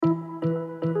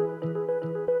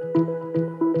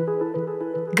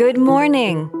Good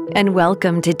morning, and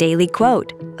welcome to Daily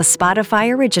Quote, a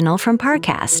Spotify original from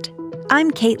Parcast. I'm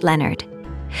Kate Leonard.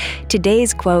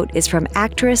 Today's quote is from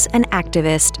actress and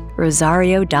activist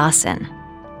Rosario Dawson.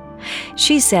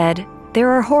 She said, "There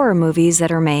are horror movies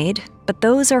that are made, but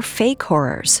those are fake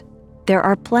horrors. There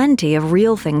are plenty of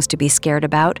real things to be scared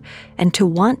about and to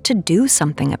want to do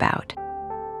something about."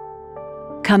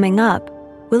 Coming up,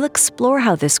 we'll explore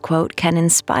how this quote can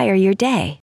inspire your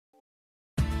day.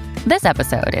 This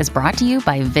episode is brought to you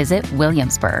by Visit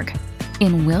Williamsburg.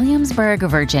 In Williamsburg,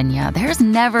 Virginia, there's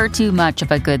never too much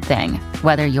of a good thing.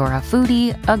 Whether you're a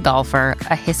foodie, a golfer,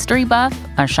 a history buff,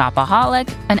 a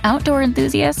shopaholic, an outdoor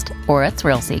enthusiast, or a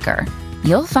thrill seeker,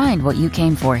 you'll find what you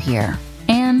came for here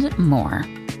and more.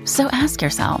 So ask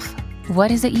yourself,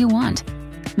 what is it you want?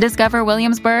 Discover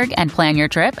Williamsburg and plan your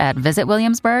trip at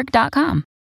visitwilliamsburg.com.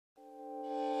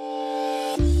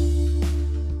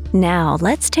 Now,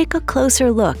 let's take a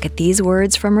closer look at these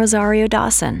words from Rosario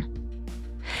Dawson.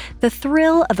 The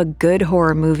thrill of a good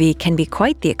horror movie can be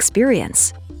quite the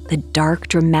experience. The dark,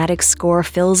 dramatic score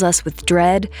fills us with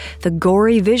dread, the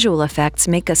gory visual effects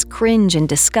make us cringe in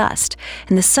disgust,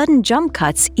 and the sudden jump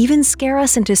cuts even scare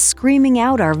us into screaming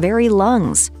out our very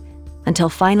lungs. Until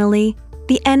finally,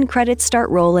 the end credits start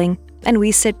rolling, and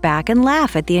we sit back and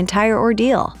laugh at the entire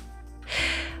ordeal.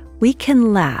 We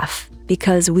can laugh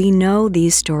because we know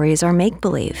these stories are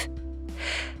make-believe.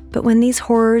 But when these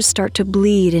horrors start to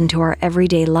bleed into our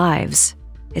everyday lives,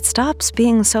 it stops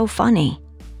being so funny.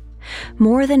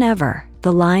 More than ever,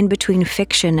 the line between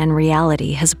fiction and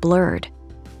reality has blurred.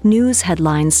 News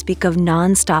headlines speak of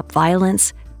non-stop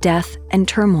violence, death, and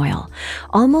turmoil,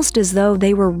 almost as though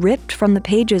they were ripped from the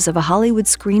pages of a Hollywood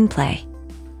screenplay.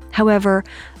 However,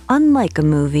 unlike a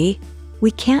movie,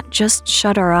 we can't just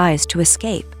shut our eyes to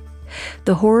escape.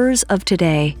 The horrors of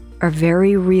today are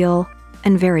very real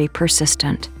and very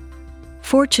persistent.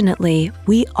 Fortunately,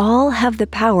 we all have the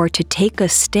power to take a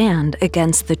stand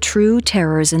against the true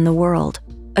terrors in the world,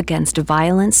 against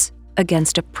violence,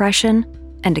 against oppression,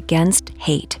 and against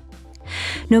hate.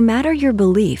 No matter your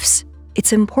beliefs,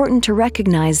 it's important to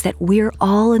recognize that we're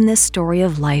all in this story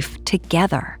of life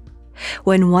together.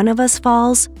 When one of us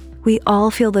falls, we all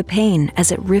feel the pain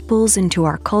as it ripples into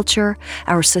our culture,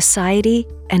 our society,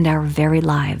 and our very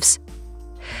lives.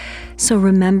 So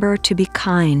remember to be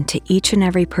kind to each and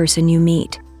every person you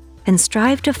meet, and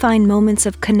strive to find moments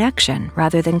of connection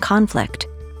rather than conflict.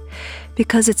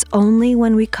 Because it's only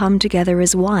when we come together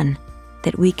as one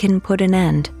that we can put an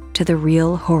end to the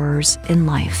real horrors in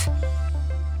life.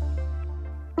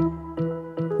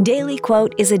 Daily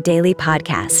Quote is a daily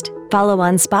podcast. Follow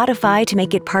on Spotify to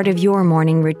make it part of your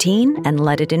morning routine and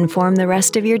let it inform the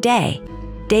rest of your day.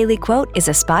 Daily Quote is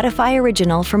a Spotify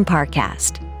original from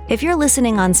Parcast. If you're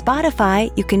listening on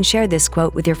Spotify, you can share this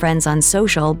quote with your friends on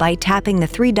social by tapping the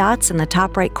 3 dots in the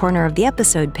top right corner of the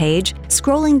episode page,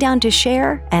 scrolling down to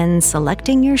share, and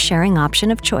selecting your sharing option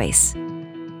of choice.